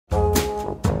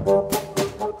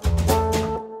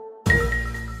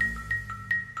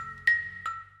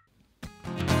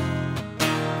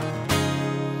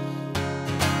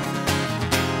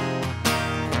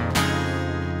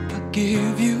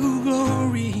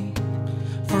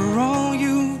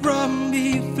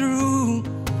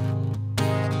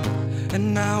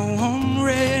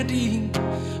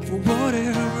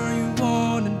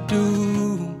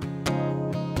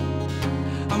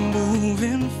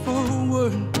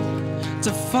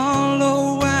to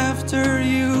follow after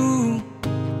you.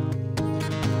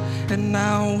 And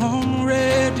now I'm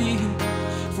ready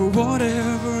for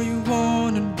whatever you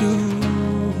wanna do.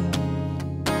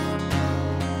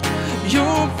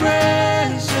 Your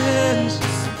presence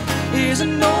is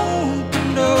an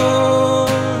open door.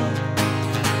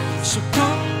 So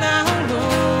come now,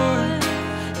 Lord,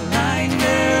 like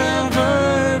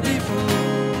never before.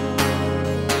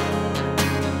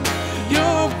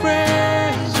 Your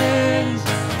presence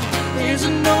is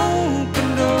an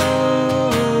open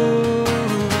door.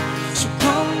 So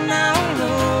come now,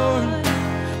 Lord,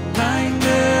 like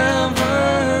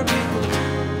never before.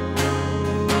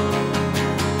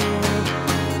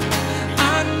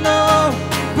 I know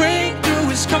breakthrough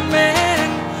is coming.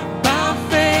 By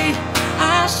faith,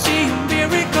 I see a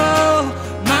miracle.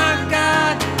 My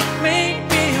God, make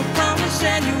me a promise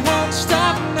and you won't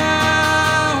stop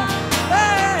now.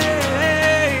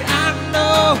 Hey, I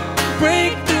know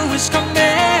breakthrough is coming.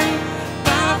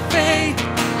 By faith,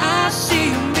 I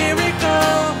see a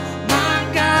miracle. My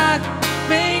God,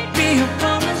 make me a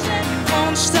promise and you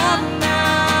won't stop now.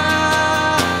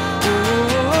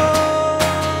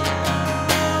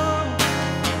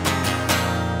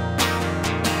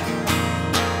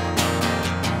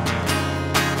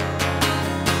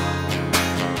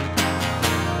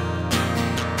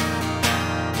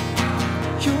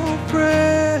 Your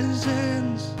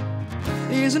presence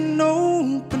is an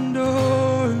open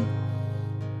door.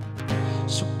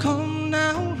 So come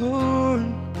now,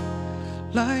 Lord,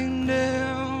 like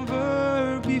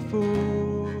never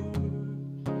before.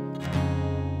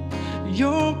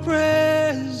 Your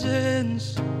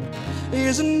presence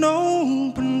is an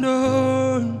open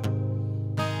door.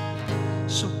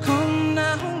 So come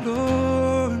now,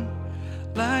 Lord,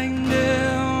 like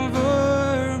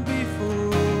never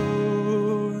before.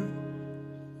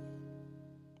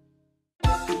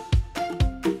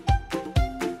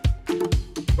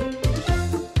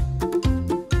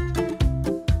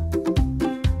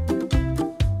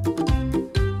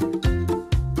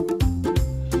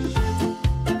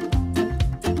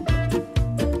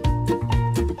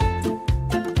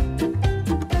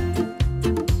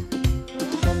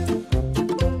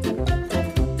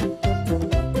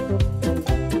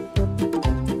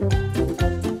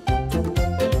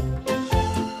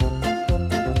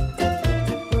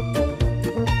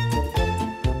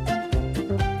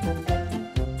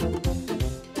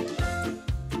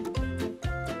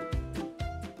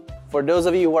 For those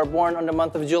of you who are born on the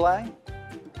month of July,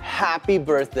 happy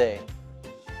birthday!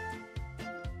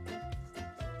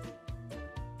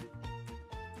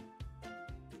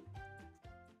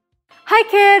 Hi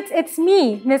kids, it's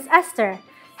me, Miss Esther.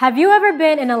 Have you ever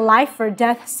been in a life or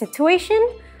death situation?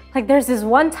 Like there's this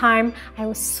one time I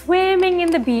was swimming in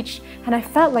the beach and I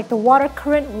felt like the water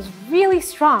current was really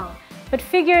strong, but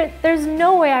figured there's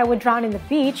no way I would drown in the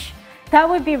beach. That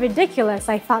would be ridiculous,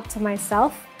 I thought to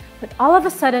myself. But all of a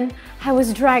sudden, I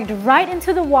was dragged right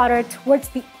into the water towards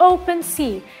the open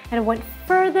sea and went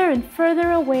further and further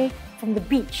away from the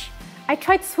beach. I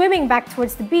tried swimming back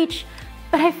towards the beach,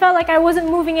 but I felt like I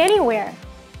wasn't moving anywhere.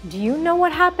 Do you know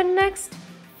what happened next?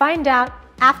 Find out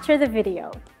after the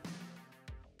video.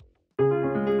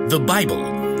 The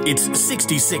Bible. It's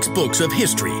 66 books of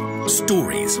history,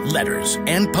 stories, letters,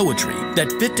 and poetry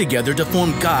that fit together to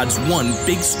form God's one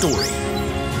big story.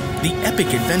 The epic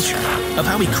adventure of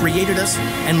how He created us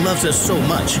and loves us so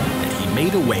much that He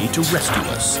made a way to rescue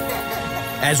us.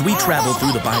 As we travel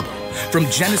through the Bible, from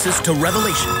Genesis to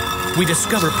Revelation, we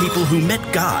discover people who met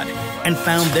God and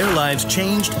found their lives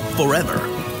changed forever.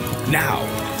 Now,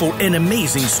 for an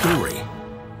amazing story.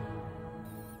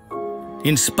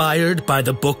 Inspired by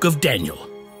the book of Daniel.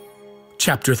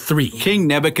 Chapter 3. King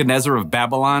Nebuchadnezzar of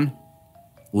Babylon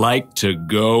liked to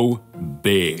go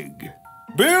big.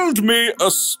 Build me a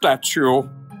statue.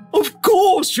 Of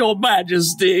course, Your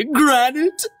Majesty.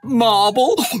 Granite,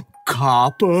 marble,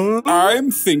 copper.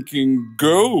 I'm thinking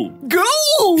gold.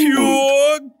 Gold!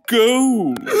 Pure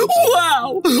gold.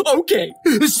 Wow! Okay,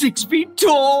 6 feet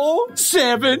tall,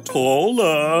 7.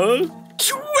 Taller.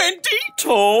 20.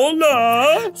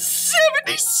 Taller.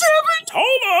 77.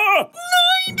 Taller.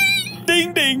 90.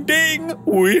 Ding, ding, ding.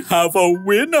 We have a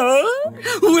winner.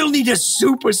 We'll need a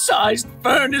supersized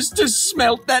furnace to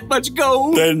smelt that much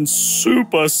gold. Then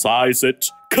supersize it.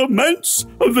 Commence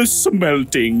the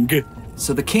smelting.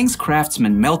 So the king's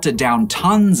craftsmen melted down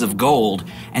tons of gold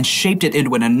and shaped it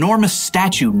into an enormous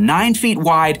statue 9 feet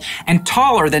wide and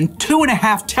taller than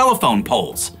 2.5 telephone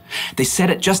poles. They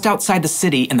set it just outside the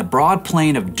city in the broad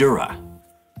plain of Dura.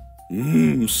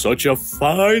 Such a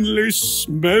finely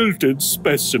smelted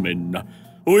specimen.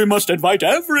 We must invite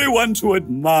everyone to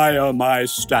admire my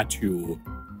statue.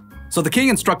 So the king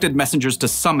instructed messengers to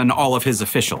summon all of his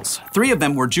officials. 3 of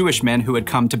them were Jewish men who had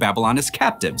come to Babylon as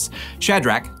captives: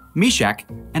 Shadrach, Meshack,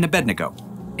 and Abednego.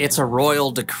 It's a royal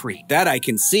decree. That I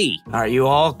can see. Are you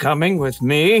all coming with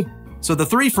me? So the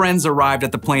 3 friends arrived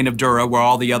at the plain of Dura where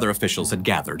all the other officials had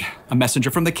gathered. A messenger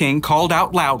from the king called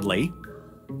out loudly,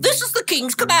 "This is the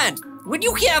king's command. When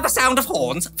you hear the sound of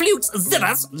horns, flutes,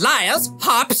 zithers, lyres,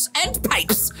 harps, and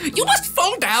pipes, you must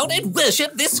fall down and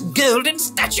worship this golden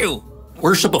statue."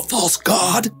 Worship a false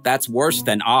god? That's worse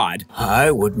than odd. I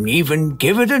wouldn't even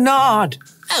give it a nod.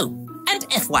 Oh, and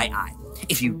FYI,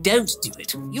 if you don't do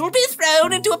it, you'll be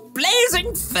thrown into a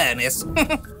blazing furnace.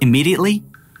 Immediately,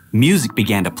 music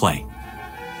began to play.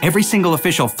 Every single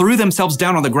official threw themselves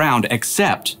down on the ground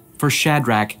except for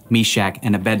Shadrach, Meshack,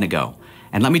 and Abednego.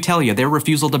 And let me tell you, their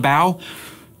refusal to bow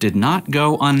did not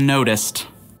go unnoticed.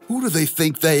 Who do they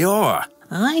think they are?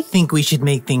 I think we should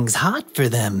make things hot for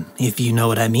them, if you know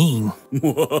what I mean.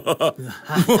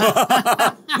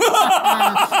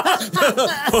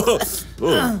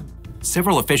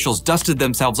 Several officials dusted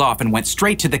themselves off and went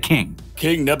straight to the king.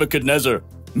 King Nebuchadnezzar,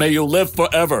 may you live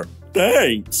forever.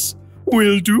 Thanks.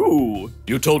 Will do.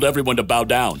 You told everyone to bow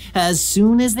down. As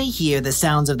soon as they hear the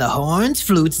sounds of the horns,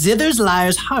 flutes, zithers,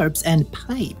 lyres, harps, and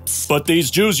pipes. But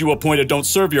these Jews you appointed don't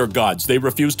serve your gods. They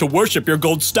refuse to worship your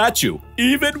gold statue.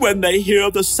 Even when they hear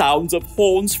the sounds of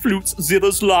horns, flutes,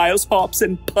 zithers, lyres, harps,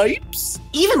 and pipes?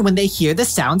 Even when they hear the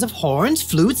sounds of horns,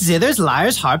 flutes, zithers,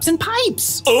 lyres, harps, and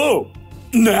pipes. Oh,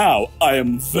 now I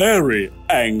am very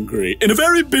angry, in a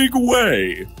very big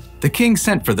way. The king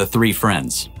sent for the 3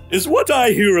 friends. Is what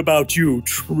I hear about you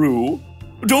true?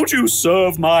 Don't you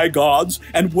serve my gods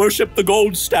and worship the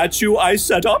gold statue I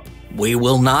set up? We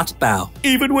will not bow.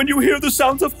 Even when you hear the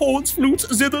sounds of horns, flutes,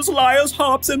 zithers, lyres,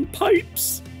 harps, and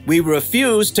pipes? We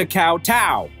refuse to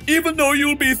kowtow. Even though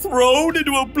you'll be thrown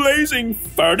into a blazing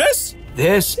furnace?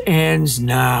 This ends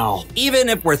now. Even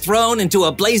if we're thrown into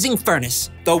a blazing furnace,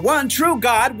 The one true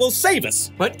God will save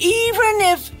us. But even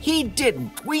if he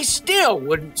didn't, we still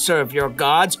wouldn't serve your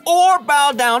gods or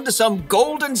bow down to some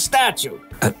golden statue.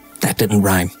 that didn't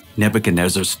rhyme.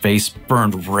 Nebuchadnezzar's face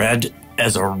burned red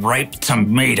as a ripe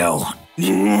tomato.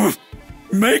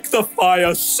 Make the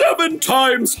fire 7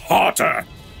 times hotter.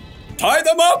 Tie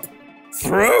them up.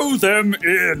 Throw them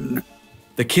in.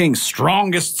 The king's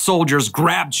strongest soldiers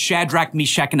grabbed Shadrach,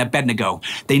 Meshack, and Abednego.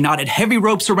 They knotted heavy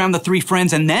ropes around the 3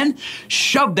 friends and then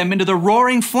shoved them into the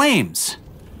roaring flames.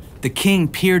 The king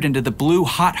peered into the blue,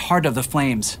 hot heart of the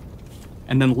flames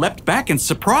and then leapt back in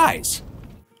surprise.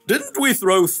 Didn't we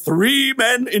throw 3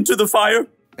 men into the fire?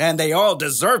 And they all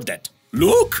deserved it.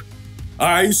 Look,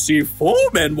 I see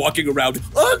 4 men walking around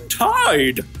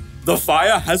untied. The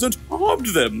fire hasn't harmed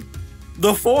them.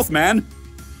 The 4th man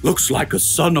looks like a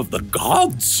son of the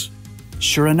gods.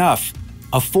 Sure enough,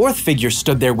 a 4th figure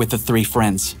stood there with the 3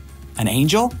 friends. An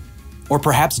angel? Or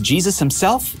perhaps Jesus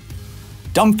himself?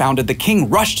 Dumbfounded, the king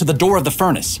rushed to the door of the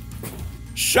furnace.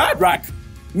 Shadrach,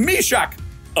 Meshack,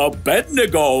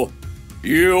 Abednego,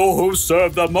 you who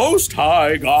serve the Most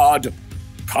High God,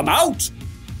 come out.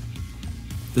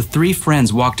 The 3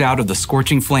 friends walked out of the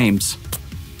scorching flames,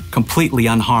 completely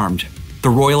unharmed. The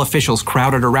royal officials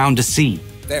crowded around to see.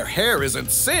 Their hair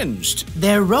isn't singed.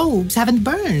 Their robes haven't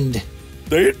burned.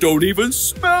 They don't even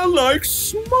smell like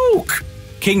smoke.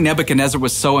 King Nebuchadnezzar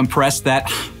was so impressed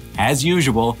that, as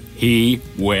usual, he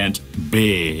went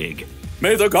big.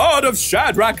 May the God of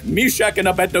Shadrach, Meshack, and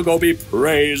Abednego be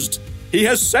praised. He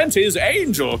has sent his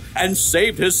angel and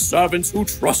saved his servants who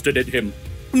trusted in him.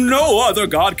 No other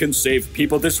God can save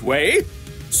people this way.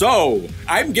 So,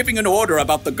 I'm giving an order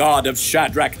about the God of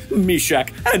Shadrach,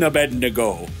 Meshack, and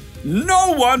Abednego.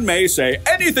 No one may say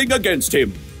anything against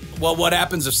him. Well, what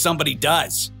happens if somebody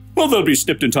does? Well, they'll be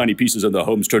snipped in tiny pieces and their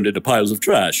homes turned into piles of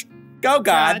trash. Go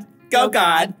God, go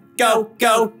God, go,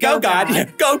 go, go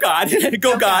God, go God,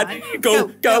 go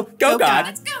God, go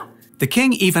God. The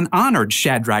king even honored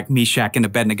Shadrach, Meshack, and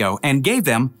Abednego and gave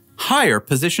them higher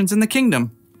positions in the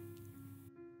kingdom.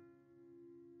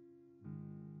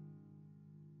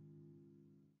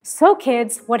 So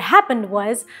kids, what happened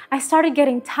was I started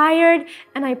getting tired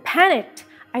and I panicked.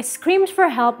 I screamed for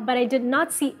help, but I did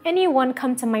not see anyone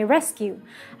come to my rescue.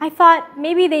 I thought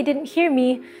maybe they didn't hear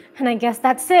me, and I guess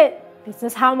that's it. This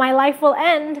is how my life will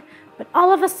end. But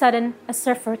all of a sudden, a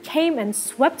surfer came and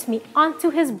swept me onto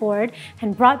his board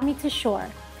and brought me to shore.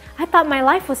 I thought my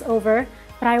life was over,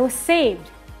 but I was saved.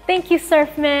 Thank you,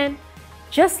 Surfman.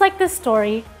 Just like this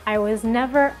story, I was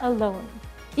never alone.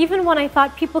 Even when I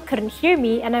thought people couldn't hear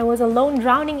me and I was alone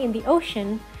drowning in the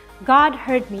ocean, God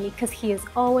heard me because He is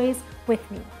always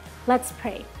with me. Let's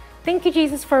pray. Thank you,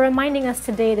 Jesus, for reminding us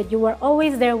today that you are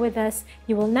always there with us.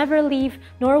 You will never leave,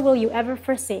 nor will you ever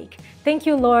forsake. Thank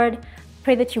you, Lord.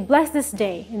 Pray that you bless this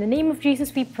day. In the name of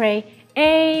Jesus we pray.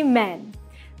 Amen.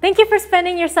 Thank you for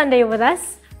spending your Sunday with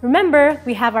us. Remember,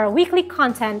 we have our weekly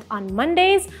content on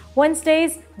Mondays,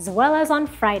 Wednesdays, as well as on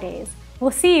Fridays.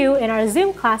 We'll see you in our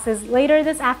Zoom classes later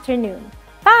this afternoon.